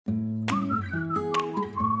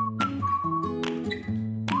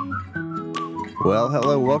Well,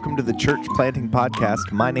 hello, welcome to the Church Planting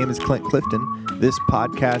Podcast. My name is Clint Clifton. This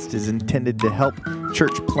podcast is intended to help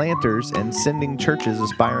church planters and sending churches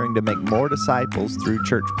aspiring to make more disciples through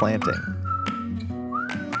church planting.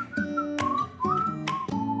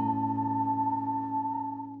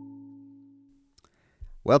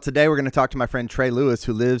 Well, today we're going to talk to my friend Trey Lewis,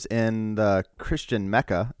 who lives in the Christian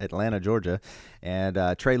Mecca, Atlanta, Georgia.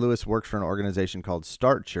 And Trey Lewis works for an organization called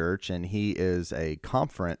Start Church, and he is a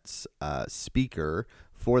conference speaker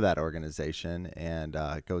for that organization, and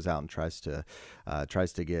goes out and tries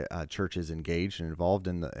to get churches engaged and involved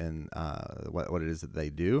in what it is that they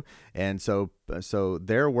do. And so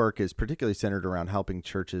their work is particularly centered around helping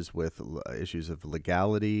churches with issues of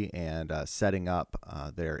legality and setting up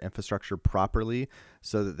their infrastructure properly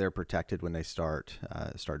so that they're protected when they start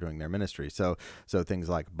doing their ministry. So things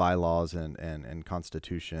like bylaws and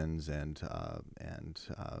constitutions and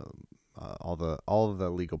all of the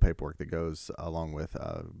legal paperwork that goes along with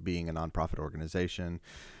being a nonprofit organization,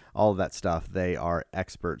 all of that stuff. They are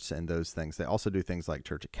experts in those things. They also do things like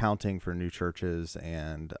church accounting for new churches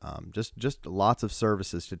and just lots of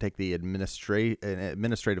services to take the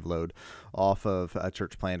administrative load off of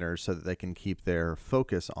church planters so that they can keep their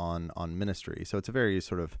focus on ministry. So it's a very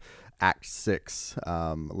sort of Act 6,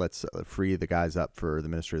 let's free the guys up for the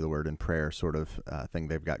ministry of the word and prayer sort of thing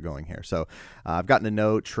they've got going here. So I've gotten to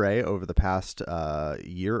know Trey over the past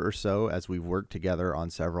year or so as we've worked together on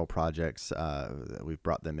several projects. We've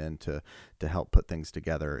brought them in to help put things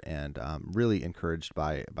together, and really encouraged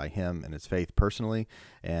by him and his faith personally,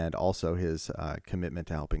 and also his commitment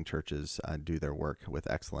to helping churches do their work with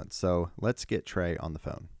excellence. So let's get Trey on the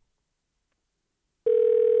phone.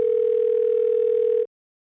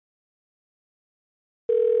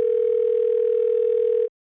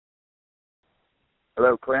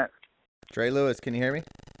 Hello, Clint. Trey Lewis, can you hear me?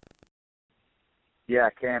 Yeah, I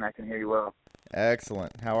can. I can hear you well.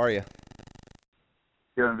 Excellent. How are you?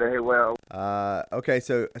 Doing very well. Okay,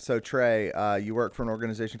 so Trey, you work for an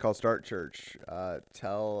organization called Start Church.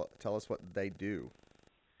 Tell us what they do.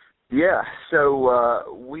 Yeah,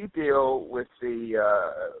 so we deal with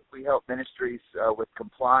we help ministries with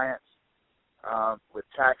compliance, with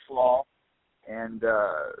tax law, and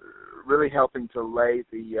really helping to lay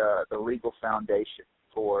the legal foundation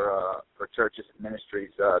for churches and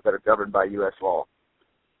ministries that are governed by U.S. law.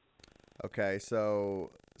 Okay,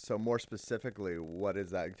 so more specifically, what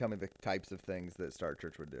is that? Tell me the types of things that Start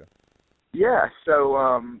Church would do. Yeah,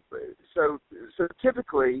 so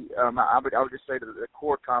typically, I would just say that the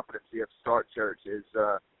core competency of Start Church is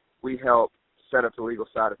we help set up the legal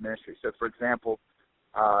side of ministry. So, for example,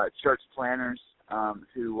 church planners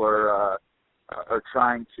who are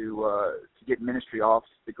trying to get ministry off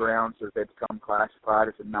the ground so that they become classified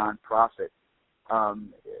as a nonprofit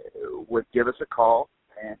would give us a call,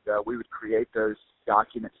 and we would create those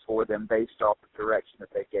documents for them based off the direction that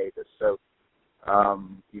they gave us. So,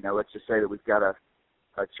 let's just say that we've got a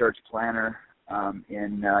church planner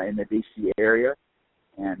in the D.C. area,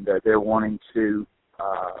 and they're wanting to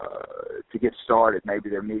get started. Maybe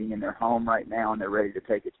they're meeting in their home right now, and they're ready to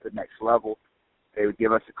take it to the next level. They would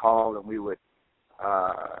give us a call, and we would,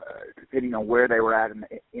 depending on where they were at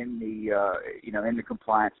in the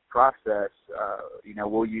compliance process,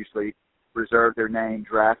 we'll usually reserve their name,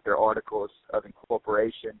 draft their articles of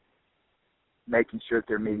incorporation, making sure that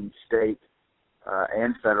they're meeting state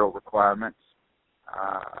and federal requirements.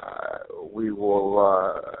 We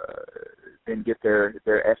will then get their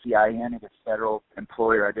FEIN and their federal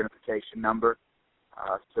employer identification number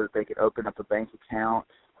so that they can open up a bank account,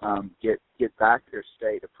 get back their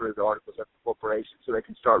state approved articles of incorporation so they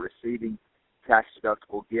can start receiving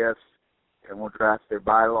tax-deductible gifts, and we'll draft their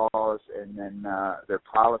bylaws and then their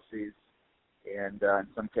policies. And in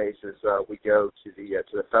some cases, we go to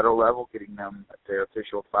the federal level, getting them their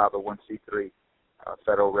official 501c3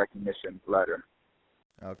 federal recognition letter.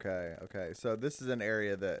 Okay. So this is an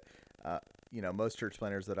area that, most church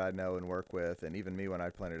planners that I know and work with, and even me when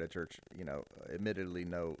I planted a church, admittedly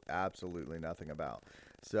know absolutely nothing about.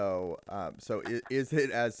 So is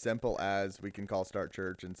it as simple as we can call Start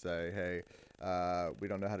Church and say, hey, we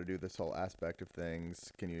don't know how to do this whole aspect of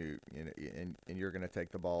things. Can you, and you're going to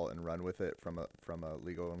take the ball and run with it from a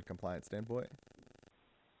legal and compliance standpoint?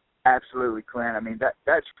 Absolutely, Clint. I mean,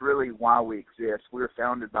 that's really why we exist. We were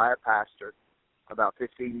founded by a pastor about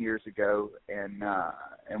 15 years ago, and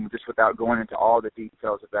just without going into all the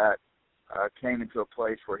details of that, came into a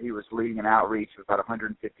place where he was leading an outreach of about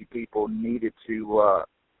 150 people, needed to,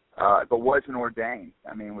 but wasn't ordained.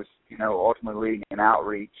 I mean, was, ultimately leading an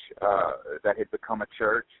outreach that had become a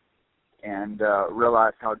church, and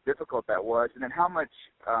realized how difficult that was, and then how much,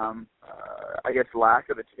 lack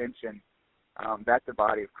of attention that the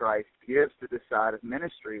body of Christ gives to this side of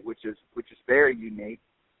ministry, which is very unique.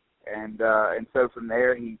 And so from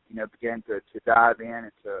there, he began to dive in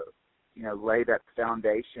and to lay that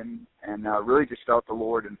foundation, and really just felt the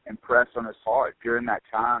Lord impress on his heart during that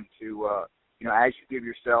time to as you give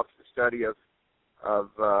yourself to the study of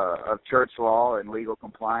church law and legal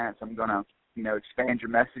compliance, I'm going to expand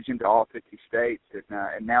your message into all 50 states,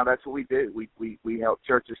 and now that's what we do. We help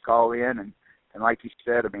churches call in, and like you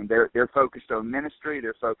said, I mean they're focused on ministry,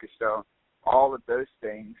 they're focused on all of those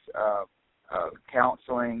things.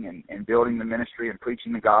 Counseling and building the ministry and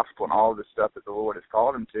preaching the gospel and all of the stuff that the Lord has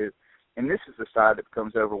called them to. And this is the side that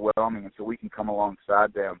becomes overwhelming, and so we can come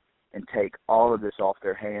alongside them and take all of this off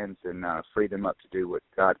their hands and free them up to do what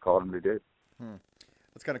God called them to do.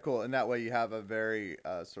 That's kind of cool. And that way you have a very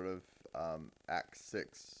sort of Acts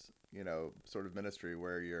 6, sort of ministry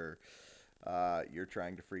where you're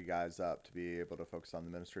trying to free guys up to be able to focus on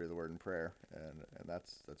the ministry of the word and prayer. And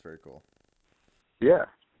that's very cool. Yeah.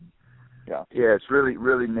 Yeah, it's really,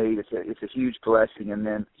 really neat. It's a huge blessing, and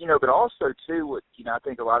then but also too, what I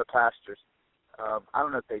think a lot of pastors, I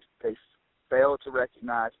don't know if they fail to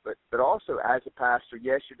recognize, but also as a pastor,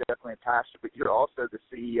 yes, you're definitely a pastor, but you're also the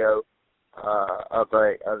CEO of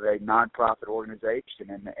a nonprofit organization,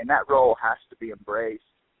 and that role has to be embraced.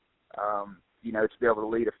 To be able to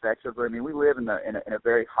lead effectively. I mean, we live in a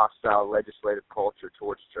very hostile legislative culture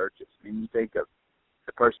towards churches. I mean, you think of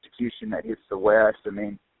the persecution that hits the West. I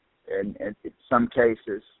mean. And in some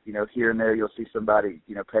cases, here and there you'll see somebody,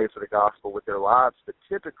 pay for the gospel with their lives. But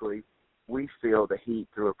typically, we feel the heat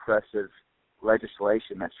through oppressive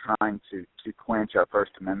legislation that's trying to quench our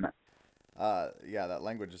First Amendment. Yeah, that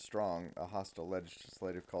language is strong. A hostile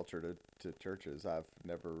legislative culture to churches. I've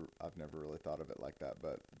never really thought of it like that,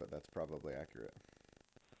 but that's probably accurate.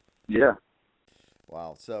 Yeah.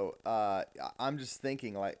 Wow. So I'm just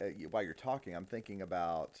thinking, like while you're talking, I'm thinking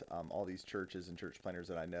about all these churches and church planners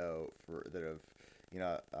that I know that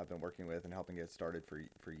have, I've been working with and helping get started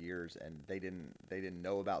for years, and they didn't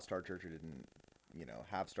know about Star Church or didn't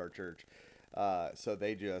have Star Church, so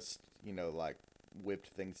they just like whipped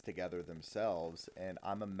things together themselves. And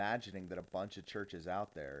I'm imagining that a bunch of churches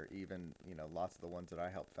out there, even lots of the ones that I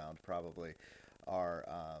helped found probably, are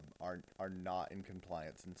not in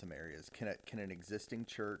compliance in some areas. Can an existing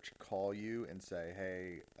church call you and say,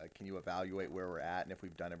 hey, can you evaluate where we're at and if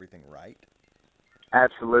we've done everything right?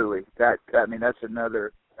 Absolutely. That's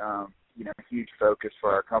another huge focus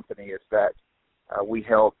for our company is that we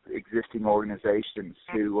help existing organizations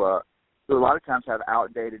who a lot of times have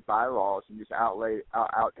outdated bylaws and just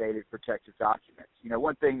outdated protective documents.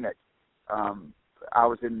 One thing that I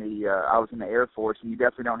was in the Air Force, and you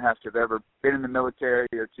definitely don't have to have ever been in the military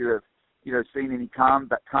or to have seen any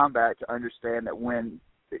combat to understand that when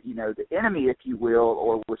the enemy, if you will,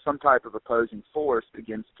 or with some type of opposing force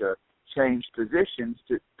begins to change positions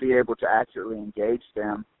to be able to accurately engage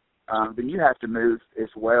them, then you have to move as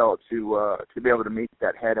well to be able to meet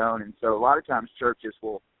that head on. And so a lot of times churches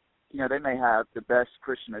will, they may have the best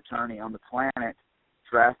Christian attorney on the planet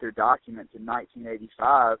draft their documents in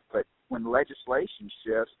 1985, but when legislation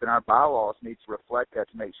shifts, then our bylaws need to reflect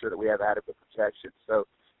that to make sure that we have adequate protection. So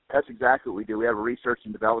that's exactly what we do. We have a research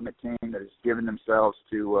and development team that has given themselves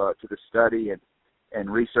to the study and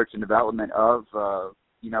research and development of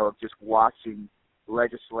just watching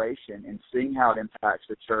legislation and seeing how it impacts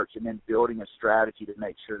the church, and then building a strategy to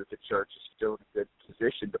make sure that the church is still in a good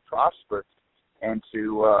position to prosper and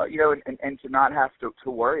to and to not have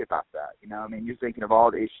to worry about that. You're thinking of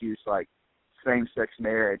all the issues like same-sex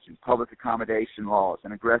marriage and public accommodation laws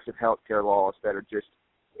and aggressive health care laws that are just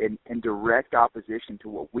in direct opposition to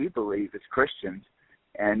what we believe as Christians.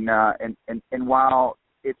 And while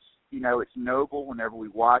it's it's noble whenever we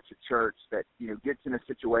watch a church that gets in a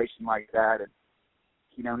situation like that,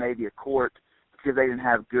 and maybe a court, because they didn't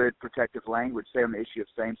have good protective language, say on the issue of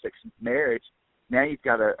same-sex marriage, now you've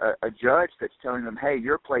got a judge that's telling them, hey,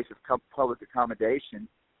 you're a place of public accommodation,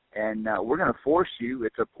 and we're going to force you.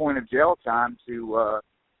 It's a point of jail time to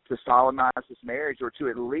solemnize this marriage, or to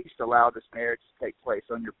at least allow this marriage to take place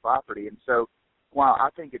on your property. And so while I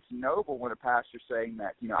think it's noble when a pastor's saying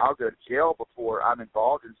that, I'll go to jail before I'm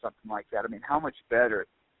involved in something like that, how much better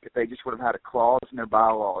if they just would have had a clause in their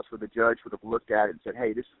bylaws where the judge would have looked at it and said,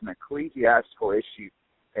 hey, this is an ecclesiastical issue,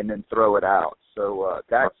 and then throw it out. So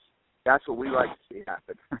that's what we like to see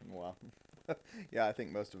happen. Wow. Yeah, I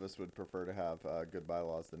think most of us would prefer to have good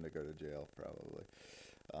bylaws than to go to jail, probably.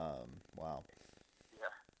 Wow.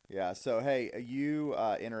 Yeah, so hey, you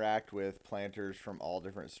interact with planters from all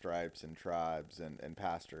different stripes and tribes and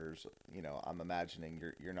pastors. I'm imagining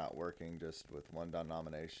you're not working just with one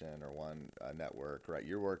denomination or one network, right?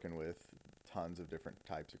 You're working with tons of different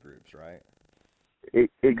types of groups, right?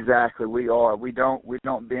 Exactly, we are. We don't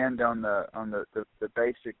bend on the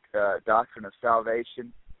basic doctrine of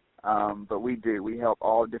salvation, but we do. We help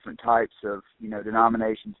all different types of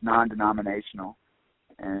denominations, non-denominational,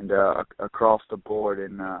 and across the board,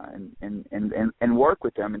 and work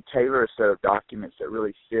with them and tailor a set of documents that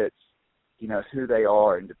really fits who they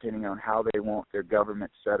are, and depending on how they want their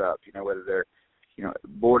government set up, whether they're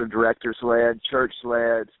board of directors led, church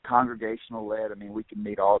led, congregational led. I mean, we can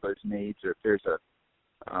meet all those needs. Or if there's a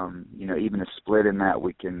even a split in that,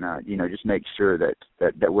 we can just make sure that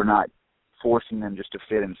we're not forcing them just to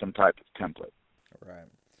fit in some type of template. Right.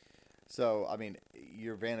 So, I mean,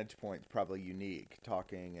 your vantage point is probably unique,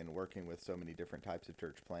 talking and working with so many different types of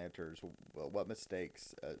church planters. What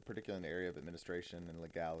mistakes, particularly in the area of administration and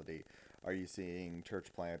legality, are you seeing church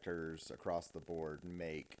planters across the board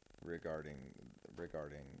make regarding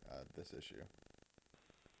this issue?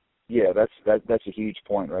 Yeah, that's a huge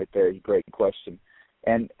point right there. Great question.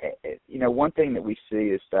 And one thing that we see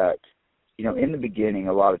is that in the beginning,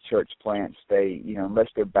 a lot of church plants, they, unless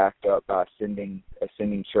they're backed up by a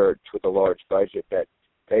sending church with a large budget, that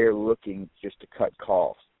they are looking just to cut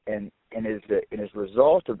costs. And as a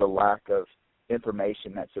result of the lack of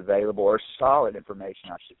information that's available, or solid information,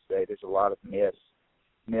 I should say, there's a lot of myths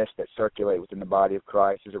that circulate within the body of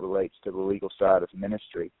Christ as it relates to the legal side of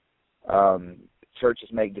ministry. Churches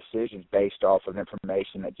make decisions based off of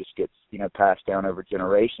information that just gets, passed down over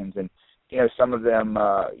generations. And some of them,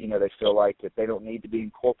 they feel like that they don't need to be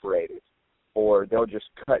incorporated, or they'll just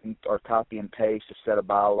cut or copy and paste a set of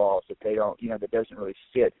bylaws that they don't, that doesn't really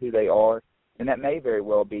fit who they are, and that may very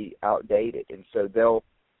well be outdated. And so they'll,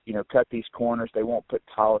 cut these corners. They won't put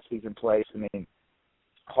policies in place. I mean,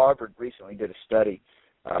 Harvard recently did a study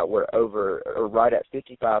where right at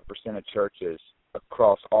 55% of churches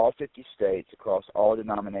across all 50 states, across all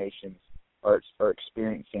denominations, are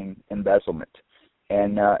experiencing embezzlement.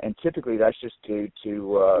 And typically that's just due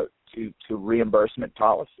to reimbursement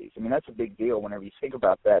policies. I mean, that's a big deal whenever you think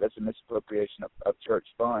about that. That's a misappropriation of church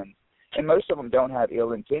funds. And most of them don't have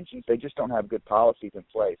ill intentions. They just don't have good policies in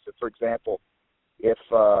place. So, for example, if,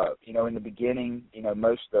 in the beginning,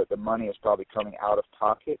 most of the money is probably coming out of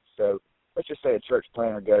pocket. So let's just say a church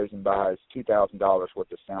planner goes and buys $2,000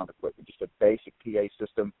 worth of sound equipment, just a basic PA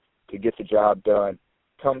system to get the job done,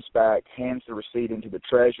 comes back, hands the receipt into the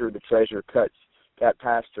treasurer cuts that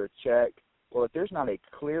pastor a check. Well, if there's not a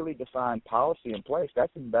clearly defined policy in place,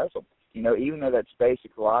 that's embezzlement. Even though that's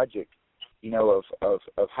basic logic, of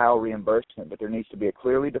how reimbursement, but there needs to be a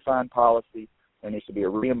clearly defined policy. There needs to be a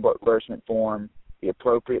reimbursement form, the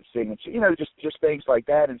appropriate signature, just things like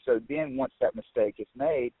that. And so then once that mistake is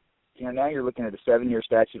made, now you're looking at a 7-year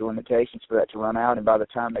statute of limitations for that to run out. And by the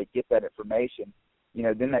time they get that information,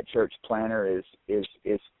 then that church planner is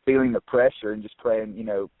feeling the pressure and just praying,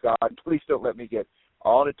 God, please don't let me get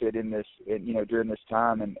audited in this, during this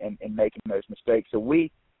time and making those mistakes. So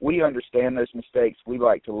we understand those mistakes. We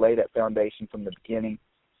like to lay that foundation from the beginning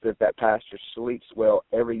so that pastor sleeps well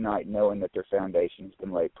every night knowing that their foundation has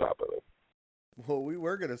been laid properly. Well, we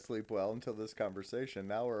were going to sleep well until this conversation.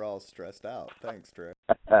 Now we're all stressed out. Thanks, Trey.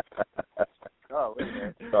 Oh,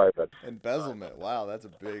 sorry about that. Embezzlement. Wow, that's a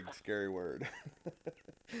big, scary word.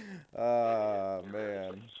 Oh,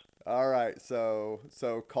 man. All right, so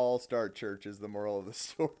call Start Church is the moral of the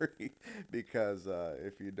story, because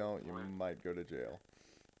if you don't, you might go to jail.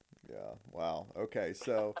 Yeah. Wow. Okay.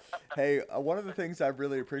 So, hey, one of the things I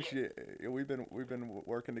really appreciate, we've been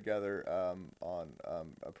working together on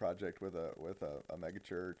a project with a mega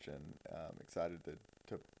church, and excited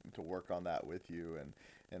to work on that with you.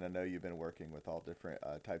 And I know you've been working with all different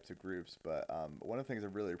types of groups, but one of the things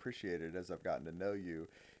I've really appreciated as I've gotten to know you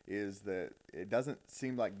is that it doesn't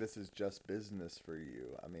seem like this is just business for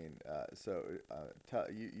you. I mean,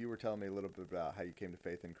 you were telling me a little bit about how you came to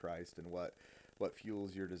faith in Christ and what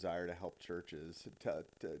fuels your desire to help churches.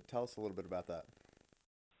 Tell us a little bit about that.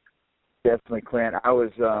 Definitely, Clint. I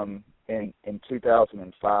was in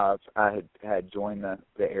 2005. I had joined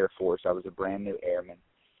the Air Force. I was a brand new airman,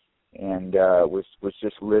 and was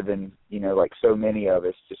just living, like so many of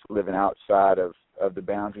us, just living outside of the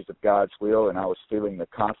boundaries of God's will, and I was feeling the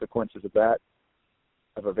consequences of that,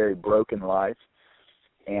 of a very broken life,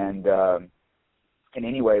 and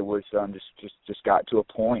anyway, was just got to a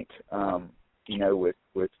point.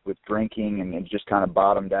 With drinking, and just kind of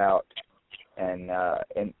bottomed out, and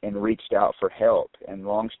reached out for help. And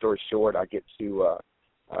long story short, I get to a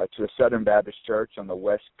Southern Baptist church on the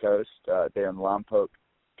West Coast, there in Lompoc,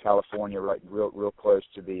 California, right, real close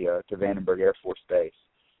to the to Vandenberg Air Force Base.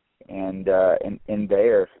 And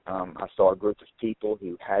there, I saw a group of people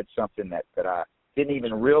who had something that didn't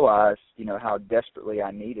even realize, how desperately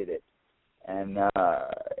I needed it. And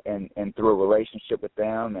through a relationship with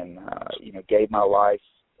them, and gave my life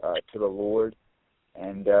to the Lord,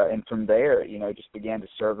 and from there, just began to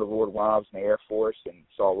serve the Lord while I was in the Air Force, and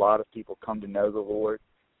saw a lot of people come to know the Lord.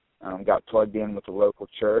 Got plugged in with the local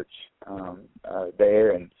church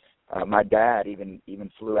there, and my dad even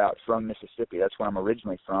flew out from Mississippi. That's where I'm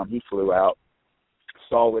originally from. He flew out,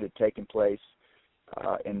 saw what had taken place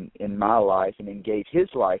in my life, and then gave his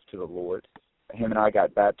life to the Lord. Him and I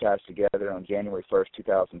got baptized together on January 1st,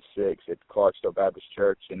 2006 at Clarksville Baptist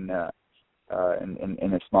Church in a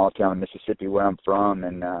small town in Mississippi where I'm from,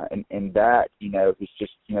 and that,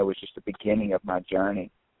 was just the beginning of my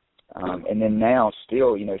journey. And then now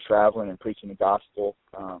still, traveling and preaching the gospel,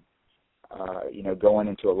 going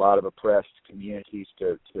into a lot of oppressed communities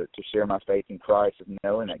to share my faith in Christ, of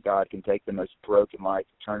knowing that God can take the most broken life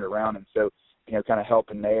and turn it around. And so, kind of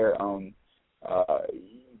helping there on,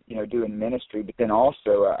 doing ministry, but then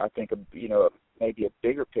also I think, maybe a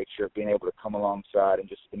bigger picture of being able to come alongside and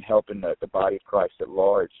just in helping the body of Christ at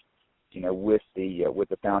large, with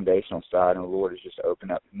the foundational side. And the Lord has just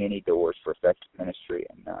opened up many doors for effective ministry.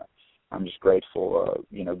 And I'm just grateful,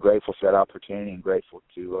 grateful for that opportunity, and grateful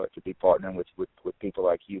to be partnering with people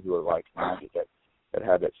like you who are like-minded that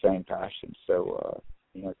have that same passion. So,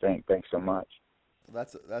 thanks so much.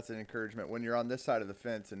 That's an encouragement when you're on this side of the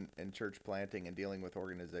fence in church planting and dealing with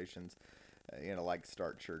organizations, like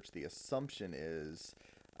Start Church. The assumption is,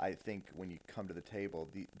 I think, when you come to the table,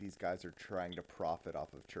 these guys are trying to profit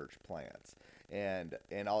off of church plants, and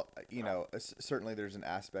I'll, certainly there's an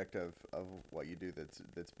aspect of what you do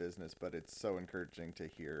that's business, but it's so encouraging to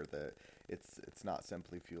hear that it's not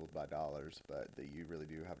simply fueled by dollars, but that you really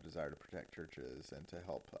do have a desire to protect churches and to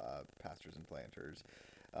help pastors and planters.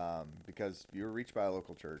 Because you were reached by a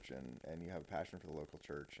local church and you have a passion for the local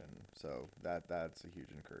church, and so that's a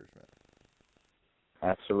huge encouragement.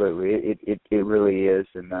 Absolutely, it really is,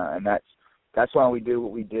 and that's why we do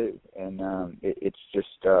what we do, and it's just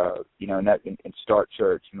in Start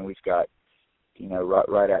Church, we've got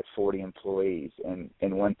right at 40 employees, and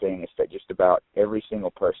one thing is that just about every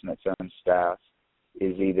single person that's on staff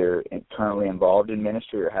is either currently involved in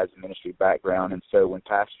ministry or has a ministry background, and so when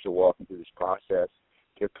pastors are walking through this process,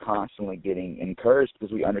 they're constantly getting encouraged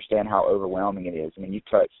because we understand how overwhelming it is. You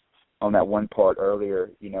touched on that one part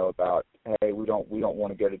earlier, about, hey, we don't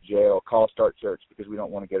want to go to jail. Call Start Church because we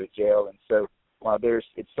don't want to go to jail. And so while there's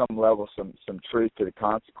at some level some truth to the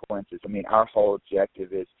consequences, our whole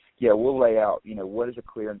objective is, we'll lay out, what is a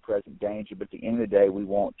clear and present danger, but at the end of the day, we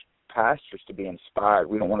want pastors to be inspired.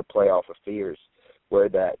 We don't want to play off of fears where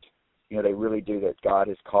that, they really do, that God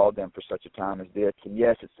has called them for such a time as this. And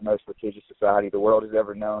yes, it's the most litigious society the world has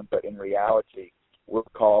ever known, but in reality, we're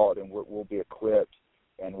called and we'll be equipped,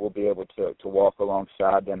 and we'll be able to walk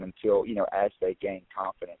alongside them until, as they gain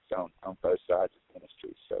confidence on both sides of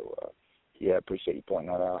ministry. So, I appreciate you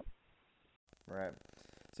pointing that out. Right.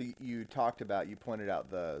 So you pointed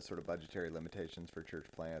out the sort of budgetary limitations for church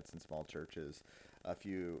plants and small churches a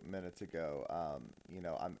few minutes ago.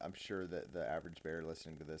 I'm sure that the average bear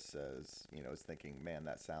listening to this is thinking, man,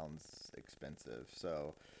 that sounds expensive.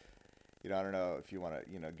 So, I don't know if you want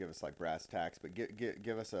to, give us like brass tacks, but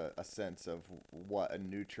give us a sense of what a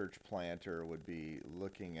new church planter would be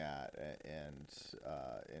looking at, and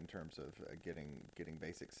in terms of getting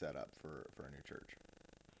basic setup for a new church.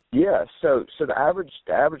 Yeah, so the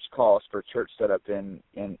average cost for a church setup in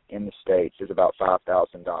the States is about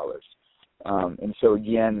 $5,000. And so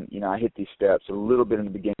again, I hit these steps a little bit in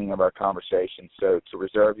the beginning of our conversation. So to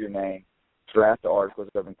reserve your name, draft the articles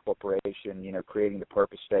of incorporation, creating the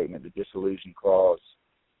purpose statement, the dissolution clause,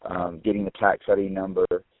 getting the tax ID number,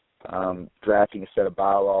 drafting a set of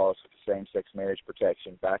bylaws for same-sex marriage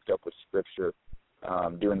protection backed up with scripture,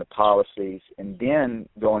 doing the policies, and then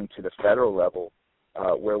going to the federal level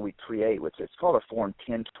where we create it's called a Form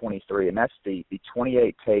 1023, and that's the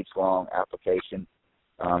 28-page long application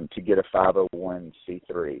to get a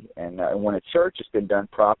 501c3. And when a church has been done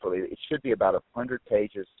properly, it should be about 100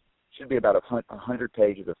 pages. Should be about 100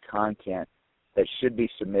 pages of content that should be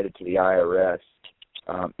submitted to the IRS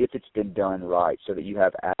if it's been done right, so that you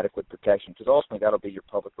have adequate protection. Because ultimately, that'll be your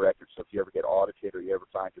public record. So if you ever get audited or you ever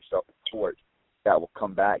find yourself in court, that will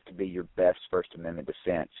come back to be your best First Amendment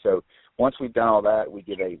defense. So once we've done all that, we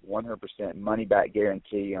give a 100% money-back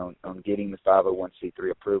guarantee on getting the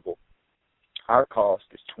 501c3 approval. Our cost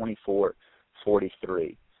is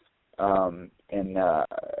 $24.43.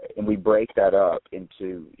 And we break that up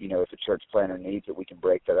into, if a church planner needs it, we can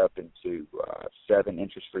break that up into 7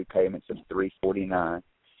 interest-free payments of $349.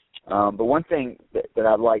 But one thing that that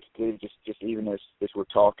I'd like to do, just even as we're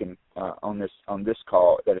talking on this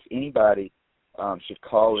call, that if anybody should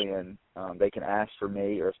call in, they can ask for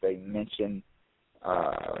me, or if they mention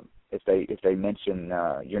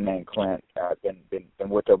your name, Clint, then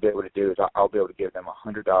what they'll be able to do is I'll be able to give them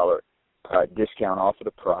 $100 discount off of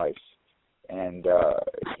the price, and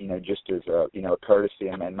just as a courtesy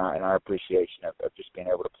and our appreciation of just being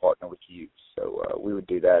able to partner with you. So we would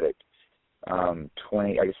do that at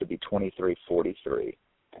 20. I guess it'd be 2343,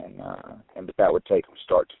 but that would take from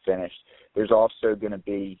start to finish. There's also going to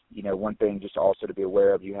be one thing just also to be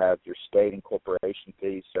aware of. You have your state and corporation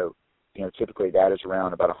fees, so typically that is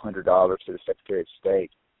around about $100 to the Secretary of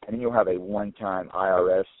State, and then you'll have a one-time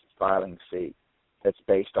IRS filing fee that's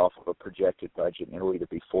based off of a projected budget, and it'll either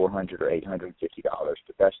be $400 or $850,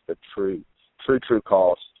 but that's the true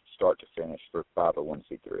cost start to finish for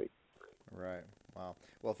 501c3. Right. Wow.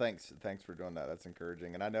 Well, thanks for doing that. That's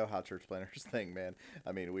encouraging. And I know how church planners think, man.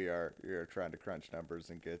 I mean, we are trying to crunch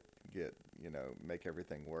numbers and get make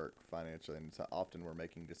everything work financially, and so often we're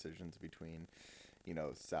making decisions between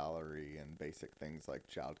salary and basic things like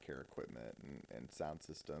childcare equipment and sound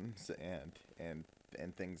systems and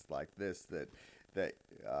things like this that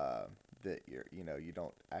you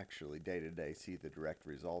don't actually day to day see the direct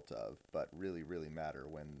result of, but really matter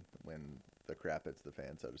when the crap hits the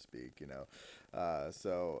fan, so to speak.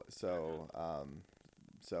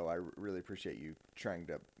 So I really appreciate you trying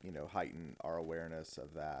to heighten our awareness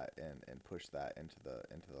of that and push that into the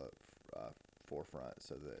forefront,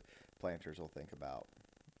 so that planters will think about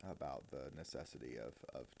the necessity of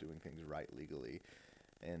doing things right legally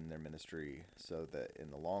in their ministry, so that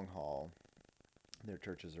in the long haul their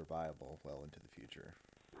churches are viable well into the future.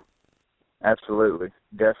 Absolutely,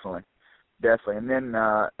 definitely. And then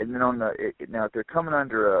now if they're coming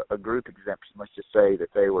under a group exemption, let's just say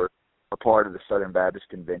that they were a part of the Southern Baptist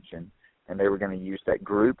Convention and they were going to use that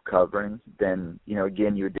group covering, then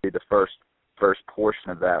again you would do the first portion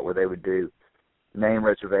of that, where they would do name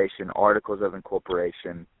reservation, articles of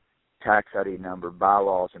incorporation, tax ID number,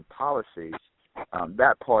 bylaws, and policies.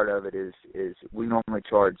 That part of it is we normally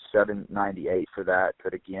charge $798 for that.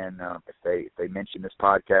 But again, if they mention this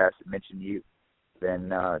podcast and mention you,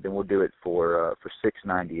 then we'll do it for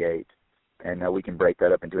 $698, and we can break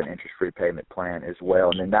that up into an interest-free payment plan as well.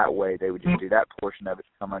 And then that way they would just do that portion of it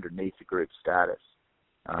to come underneath the group status.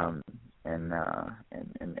 And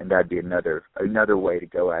that'd be another way to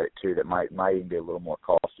go at it too. That might even be a little more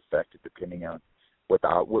cost effective, depending on what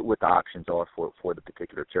the options are for the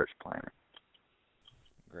particular church planner.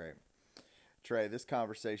 Great, Trey. This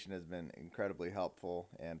conversation has been incredibly helpful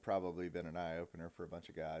and probably been an eye opener for a bunch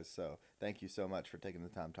of guys. So thank you so much for taking the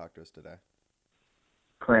time to talk to us today.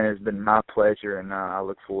 Clint, it's been my pleasure, and I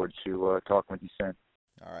look forward to talking with you soon.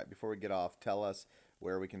 All right. Before we get off, tell us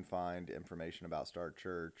where we can find information about Start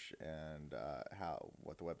Church and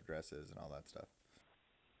what the web address is and all that stuff.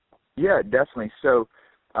 Yeah, definitely. So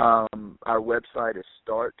our website is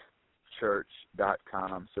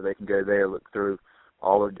startchurch.com, so they can go there, look through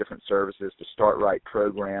all the different services. The Start Right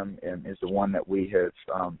program is the one that we have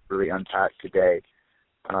really unpacked today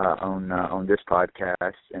on this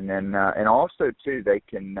podcast, and then and also too they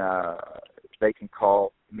can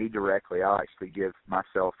call me directly. I'll actually give my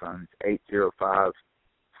cell phone. It's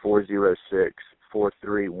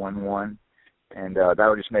 805-406-4311, and that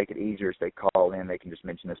will just make it easier. As they call in, they can just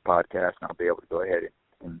mention this podcast, and I'll be able to go ahead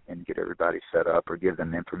and get everybody set up or give them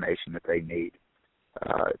the information that they need,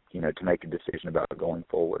 to make a decision about going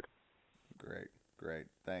forward. Great.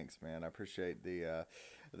 Thanks, man. I appreciate the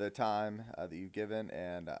time that you've given,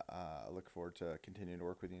 and I look forward to continuing to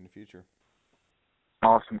work with you in the future.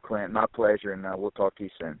 Awesome, Clint. My pleasure, and we'll talk to you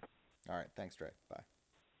soon. All right. Thanks, Trey. Bye.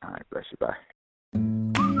 All right. Bless you. Bye.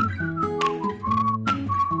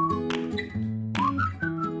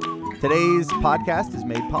 Today's podcast is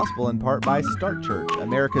made possible in part by Start Church,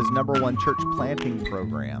 America's #1 church planting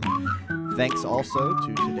program. Thanks also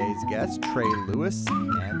to today's guest, Trey Lewis,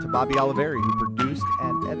 and to Bobby Oliveri, who produced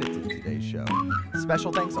and edited today's show.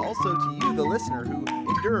 Special thanks also to you, the listener, who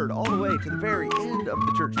endured all the way to the very end of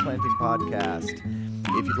the Church Planting Podcast.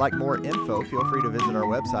 If you'd like more info, feel free to visit our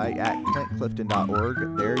website at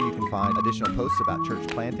clintclifton.org. There you can find additional posts about church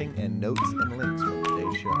planting and notes and links from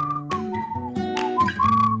today's show.